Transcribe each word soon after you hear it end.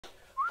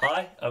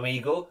Hi, I'm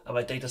Igor. I'm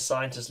a data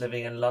scientist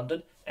living in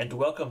London, and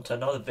welcome to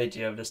another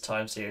video of this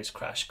time series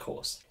crash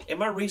course. In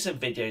my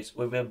recent videos,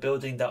 we've been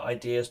building the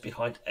ideas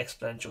behind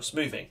exponential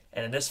smoothing,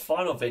 and in this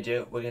final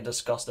video, we're going to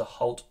discuss the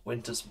Holt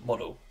Winters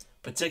model.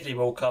 Particularly,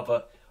 we'll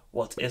cover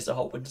what is the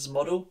Holt Winters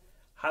model,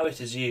 how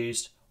it is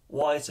used,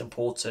 why it's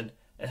important,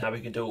 and how we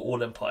can do it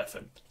all in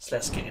Python. So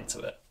let's get into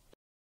it.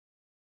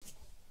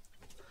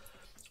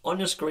 On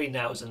your screen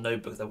now is a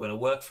notebook that we're going to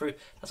work through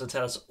that's going to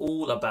tell us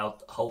all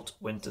about the Holt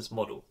Winters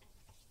model.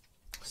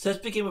 So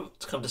let's begin with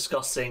kind of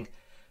discussing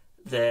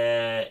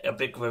a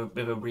bit of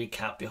a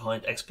recap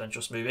behind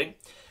exponential smoothing.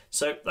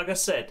 So, like I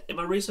said, in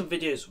my recent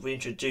videos, we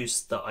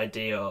introduced the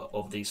idea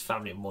of these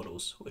family of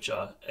models, which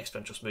are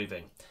exponential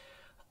smoothing.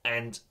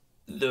 And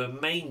the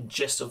main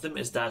gist of them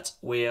is that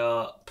we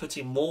are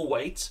putting more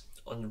weight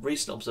on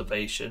recent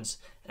observations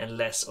and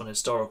less on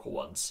historical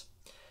ones.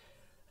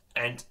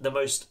 And the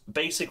most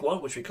basic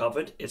one, which we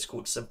covered, is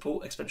called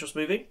simple exponential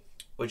smoothing,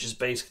 which is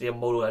basically a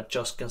model that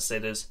just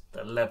considers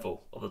the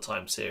level of the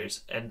time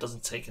series and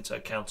doesn't take into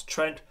account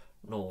trend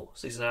nor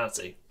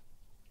seasonality.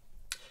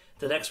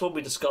 The next one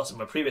we discussed in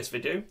my previous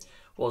video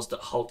was the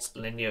Holt's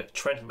linear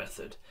trend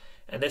method,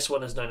 and this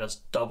one is known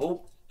as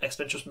double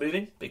exponential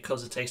smoothing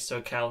because it takes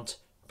into account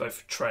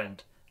both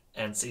trend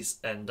and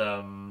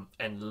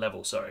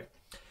level.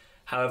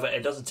 However,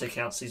 it doesn't take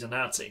account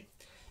seasonality,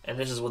 and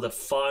this is what the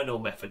final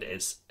method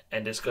is,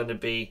 and it's going to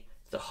be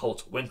the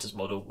Holt Winters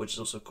model, which is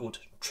also called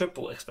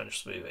triple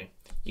exponential smoothing.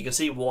 You can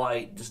see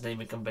why this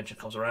naming convention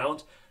comes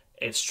around.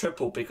 It's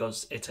triple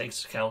because it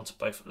takes into account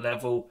both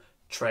level,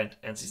 trend,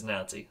 and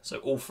seasonality. So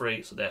all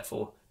three, so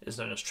therefore it is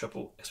known as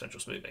triple exponential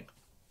smoothing.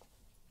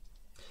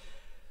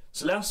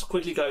 So let's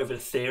quickly go over the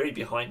theory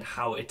behind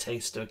how it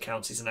takes into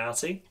account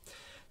seasonality.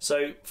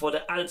 So for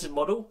the additive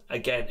model,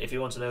 again, if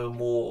you want to know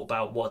more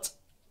about what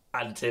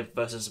additive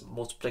versus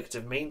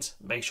multiplicative means,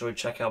 make sure you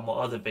check out my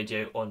other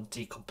video on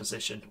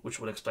decomposition,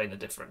 which will explain the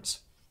difference.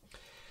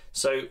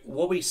 So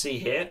what we see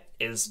here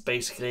is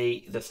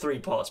basically the three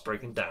parts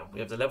broken down.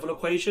 We have the level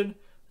equation,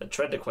 the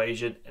trend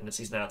equation, and the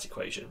seasonality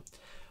equation.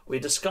 We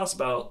discussed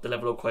about the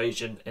level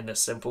equation in the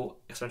simple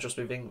exponential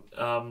smoothing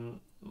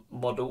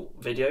model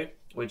video,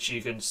 which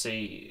you can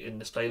see in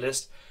this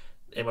playlist.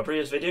 In my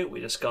previous video, we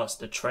discussed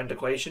the trend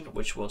equation,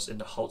 which was in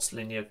the Holt's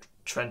linear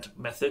trend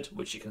method,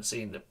 which you can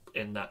see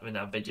in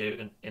that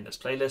video in this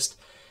playlist.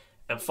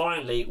 And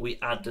finally, we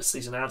add the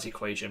seasonality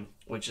equation,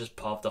 which is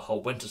part of the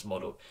Holt Winters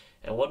model.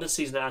 And what the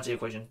seasonality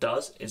equation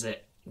does is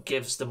it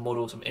gives the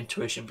model some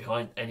intuition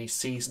behind any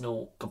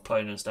seasonal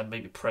components that may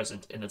be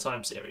present in the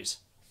time series.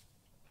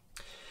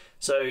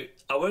 So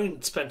I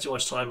won't spend too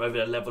much time over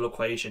the level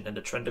equation and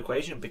the trend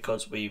equation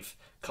because we've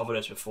covered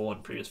this before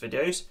in previous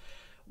videos.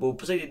 We'll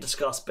particularly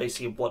discuss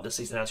basically what the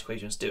seasonality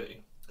equation is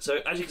doing. So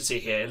as you can see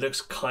here, it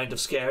looks kind of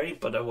scary,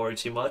 but don't worry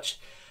too much.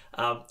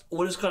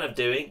 What it's kind of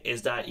doing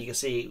is that you can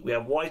see we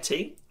have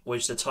YT,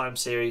 which is the time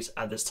series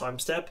at this time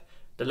step,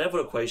 the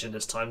level equation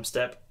this time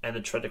step, and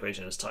the trend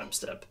equation this time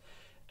step.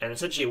 And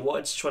essentially what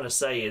it's trying to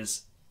say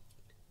is,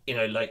 you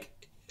know,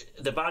 like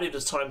the value of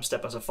this time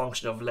step as a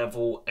function of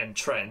level and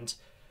trend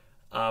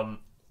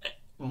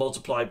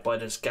multiplied by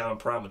this gamma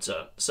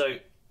parameter. So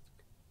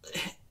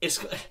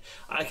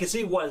I can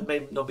see why it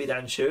may not be that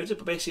intuitive,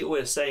 but basically all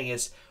it's saying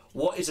is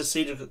what is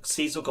the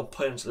seasonal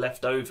components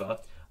left over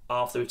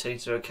after we take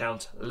into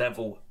account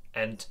level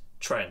and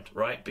trend,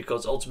 right?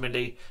 Because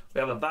ultimately we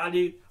have a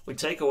value, we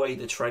take away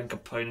the trend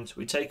component,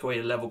 we take away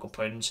the level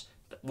component,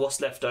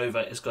 what's left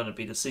over is going to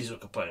be the seasonal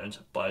component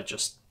by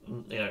just,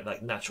 you know,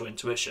 like natural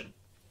intuition.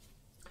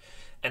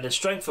 And the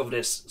strength of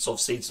this sort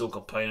of seasonal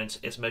component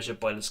is measured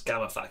by this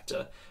gamma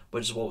factor,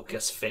 which is what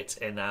gets fit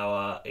in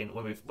our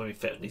when we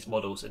fit these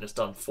models, and it's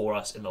done for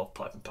us in our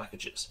Python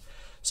packages.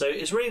 So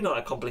it's really not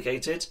that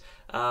complicated.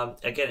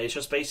 Again, it's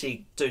just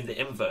basically doing the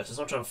inverse. It's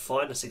not trying to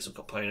find the seasonal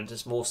component.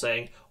 It's more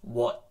saying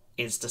what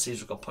is the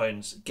seasonal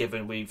components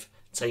given we've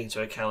taken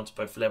into account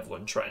both level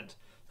and trend.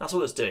 That's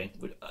all it's doing.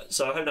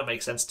 So I hope that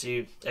makes sense to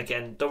you.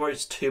 Again, don't worry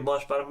too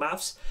much about the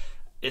maths.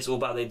 It's all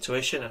about the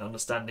intuition and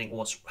understanding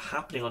what's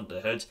happening under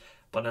the hood,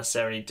 but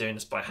necessarily doing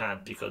this by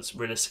hand, because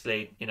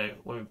realistically, you know,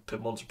 when we put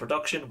models in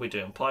production, we do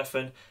it in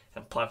Python,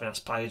 and Python has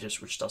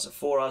packages which does it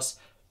for us.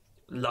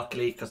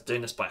 Luckily, because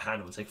doing this by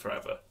hand will take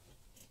forever.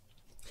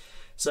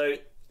 So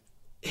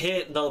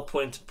here, another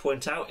point to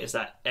point out is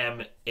that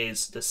M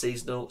is the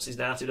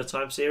seasonality of the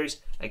time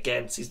series.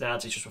 Again,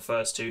 seasonality just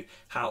refers to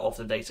how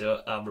often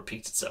data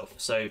repeats itself.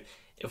 So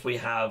if we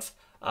have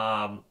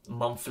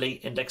monthly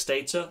index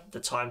data, the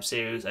time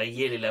series at a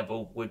yearly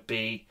level would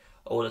be,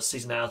 or the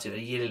seasonality at a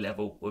yearly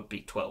level would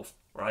be 12,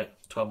 right?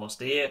 12 months of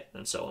the year,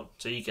 and so on.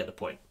 So you get the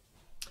point.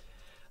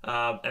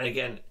 And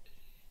again,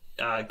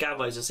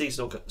 gamma is a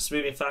seasonal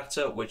smoothing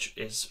factor, which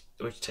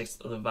takes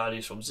the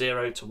values from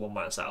 0 to 1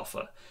 minus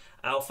alpha.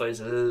 Alpha is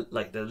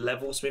like the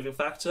level smoothing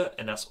factor,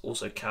 and that's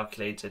also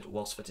calculated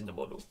whilst fitting the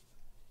model.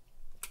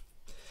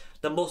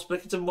 The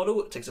multiplicative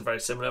model takes a very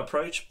similar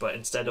approach, but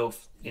instead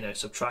of, you know,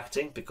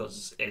 subtracting,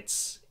 because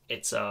it's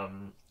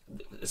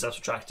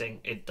subtracting,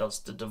 it does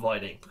the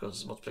dividing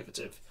because it's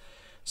multiplicative.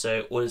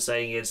 So what it's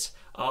saying is,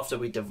 after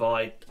we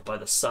divide by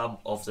the sum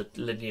of the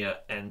linear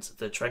and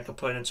the trend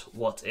component,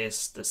 what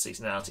is the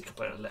seasonality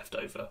component left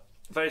over?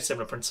 Very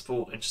similar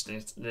principle,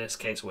 interesting in this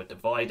case we're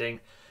dividing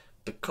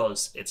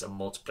because it's a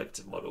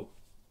multiplicative model.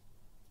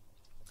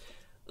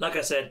 Like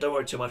I said, don't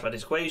worry too much about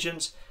these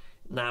equations.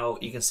 Now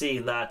you can see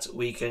that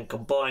we can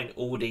combine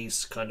all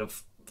these kind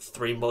of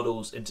three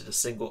models into the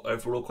single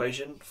overall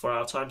equation for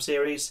our time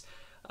series.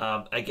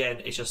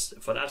 Again, it's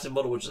just for an additive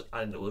model, we're just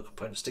adding all the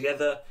components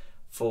together.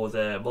 For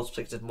the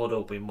multiplicative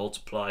model, we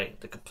multiply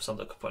some of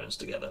the components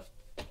together.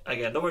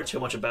 Again, don't worry too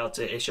much about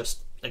it. It's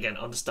just, again,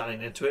 understanding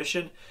the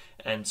intuition,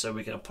 and so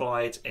we can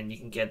apply it, and you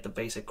can get the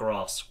basic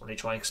grasp. When you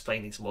try and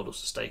explain these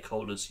models to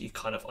stakeholders, you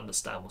kind of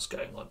understand what's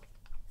going on.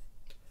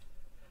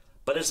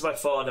 But this is by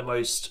far the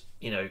most,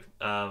 what's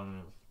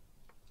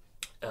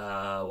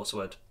the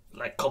word?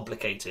 Like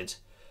complicated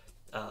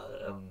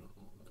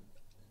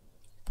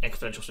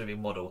exponential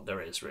smoothing model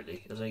there is,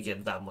 really. It doesn't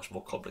get that much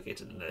more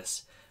complicated than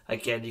this.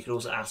 Again, you can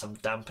also add some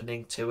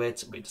dampening to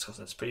it. We discussed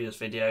in this previous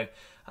video.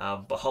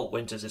 But Holt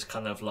Winters is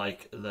kind of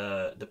like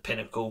the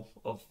pinnacle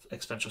of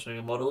exponential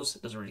smoothing models.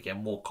 It doesn't really get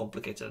more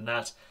complicated than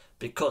that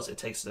because it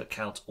takes into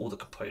account all the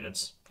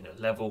components,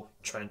 level,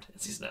 trend, and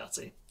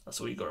seasonality.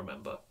 That's all you got to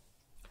remember.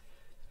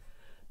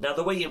 Now,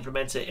 the way you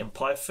implement it in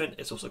Python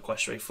is also quite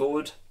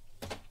straightforward.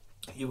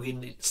 You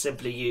can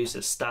simply use the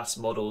stats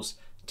models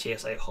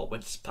TSA Holt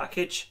Winters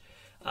package,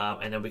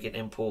 and then we can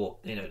import,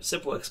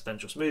 simple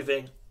exponential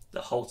smoothing, the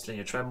Holt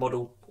linear trend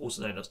model,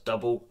 also known as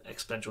double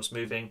exponential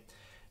smoothing,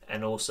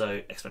 and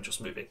also exponential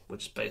smoothing,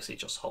 which is basically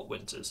just Holt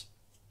Winters.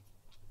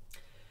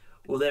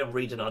 We'll then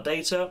read in our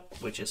data,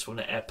 which is from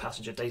the air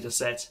passenger data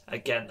set.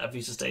 Again, I've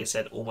used this data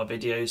set in all my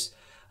videos.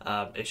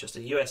 It's just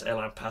a US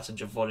airline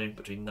passenger volume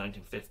between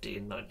 1950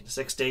 and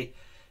 1960.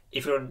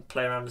 If you want to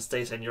play around with this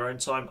data in your own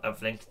time,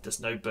 I've linked this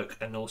notebook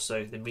and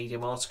also the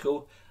Medium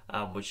article,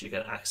 which you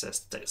can access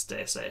this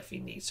data set if you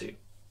need to.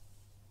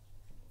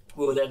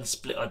 We'll then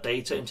split our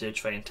data into the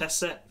train and test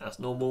set as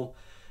normal,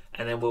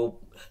 and then we'll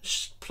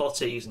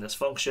plot it using this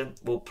function.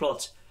 We'll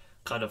plot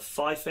kind of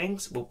 5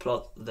 things. We'll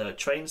plot the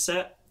train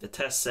set, the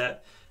test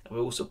set, and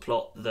we'll also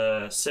plot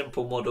the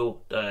simple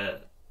model,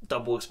 the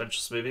double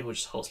exponential smoothing, which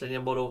is Holt's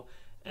linear model,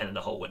 and then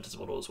the Holt Winters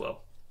model as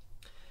well.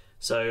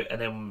 So,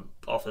 and then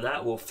after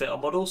that, we'll fit our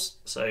models.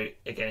 So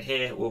again,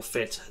 here we'll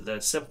fit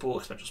the simple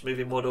exponential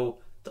smoothing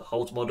model, the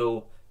Holt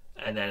model,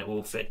 and then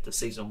we'll fit the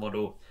seasonal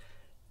model.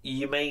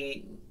 You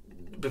may,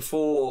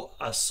 before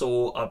I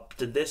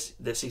did this,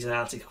 the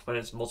seasonality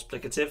component is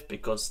multiplicative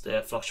because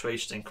the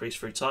fluctuations increase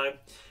through time.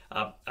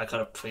 I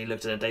kind of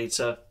looked at the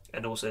data,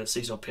 and also the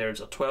seasonal periods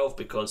are 12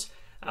 because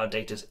our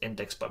data is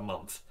indexed by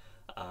month,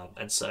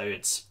 and so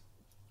its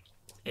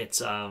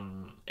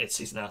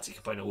seasonality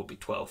component will be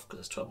 12 because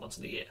it's 12 months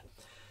in the year.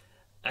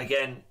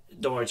 Again,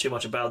 don't worry too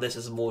much about this.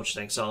 This is more just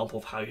an example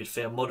of how you'd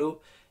fit a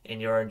model.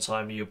 In your own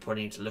time, you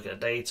probably need to look at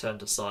the data and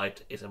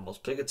decide, is it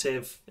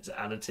multiplicative, is it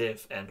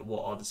additive, and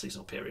what are the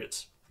seasonal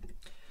periods.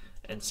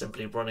 And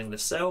simply running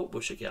this cell,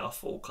 we should get our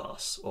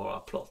forecasts or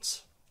our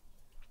plots.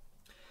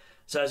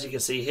 So as you can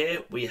see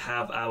here, we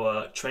have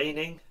our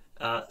training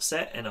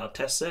set and our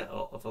test set,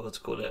 or I forgot to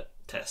call it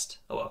test,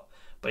 oh well.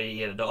 But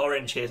yeah, the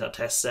orange here is our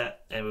test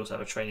set, and we also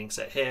have a training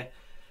set here.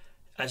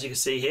 As you can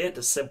see here,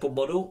 the simple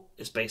model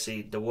is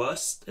basically the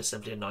worst. It's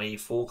simply a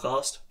naive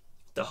forecast.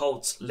 The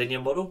Holt's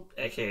linear model,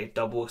 aka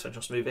double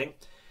exponential smoothing,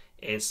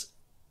 is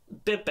a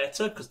bit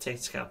better because it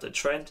takes into account the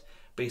trend.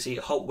 But you see,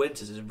 Holt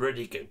Winters is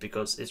really good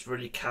because it's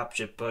really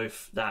captured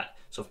both that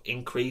sort of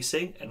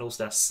increasing and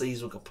also that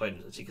seasonal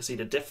component. As you can see,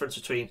 the difference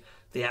between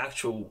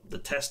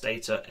the test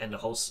data and the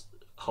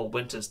Holt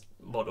Winters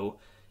model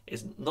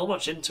is not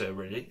much into it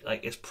really.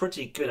 Like, it's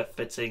pretty good at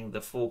fitting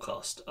the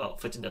forecast,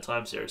 fitting the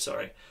time series,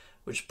 sorry,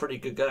 which is pretty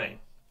good going.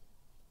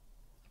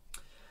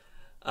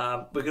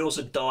 We can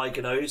also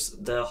diagnose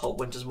the Holt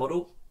Winters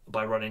model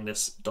by running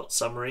this dot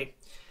summary.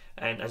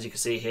 And as you can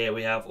see here,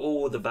 we have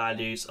all the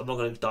values. I'm not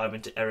going to dive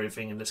into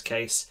everything in this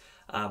case,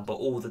 but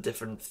all the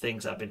different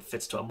things that have been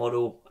fitted to our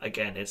model.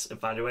 Again, it's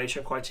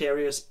evaluation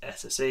criteria,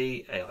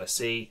 SSE,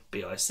 AIC,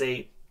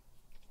 BIC.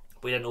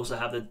 We then also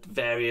have the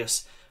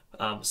various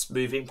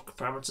smoothing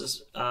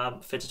parameters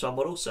fitted to our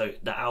model. So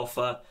the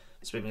alpha,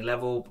 smoothing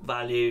level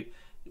value,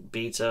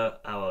 beta,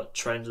 our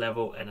trend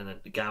level, and then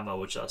the gamma,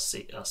 which are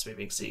our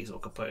smoothing seasonal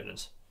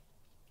components.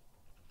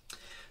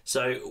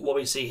 So what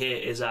we see here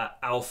is that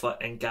alpha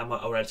and gamma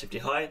are relatively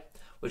high,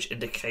 which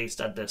indicates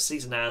that the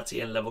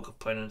seasonality and level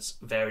components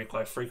vary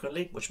quite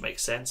frequently, which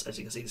makes sense. As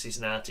you can see, the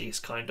seasonality is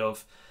kind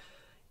of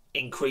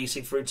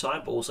increasing through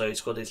time, but also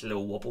it's got these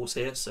little wobbles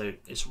here, so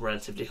it's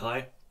relatively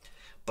high.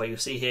 But you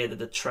see here that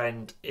the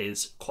trend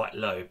is quite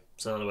low.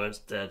 So in other words,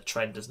 the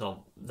trend is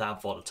not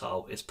that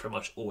volatile. It's pretty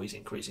much always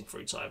increasing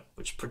through time,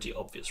 which is pretty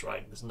obvious,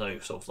 right? There's no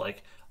sort of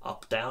like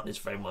up, down. It's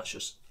very much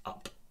just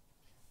up,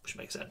 which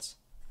makes sense.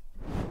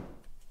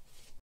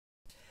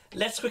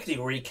 Let's quickly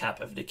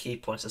recap of the key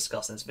points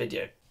discussed in this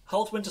video.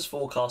 Holt Winters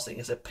forecasting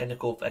is a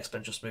pinnacle for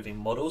exponential smoothing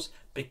models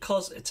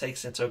because it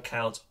takes into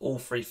account all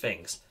 3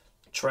 things: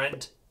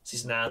 trend,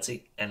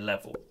 seasonality, and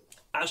level.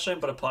 As shown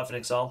by the Python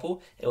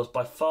example, it was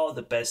by far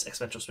the best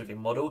exponential smoothing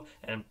model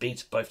and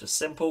beat both the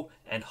simple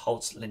and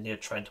Holt's linear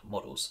trend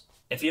models.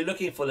 If you're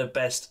looking for the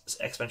best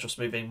exponential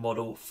smoothing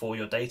model for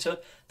your data,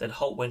 then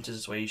Holt Winters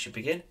is where you should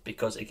begin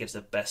because it gives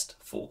the best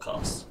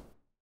forecasts.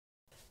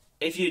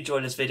 If you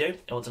enjoyed this video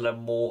and want to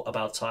learn more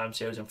about time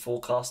series and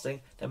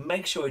forecasting, then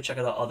make sure you check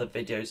out our other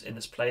videos in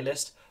this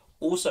playlist.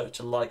 Also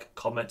to like,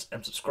 comment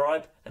and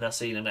subscribe, and I'll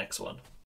see you in the next one.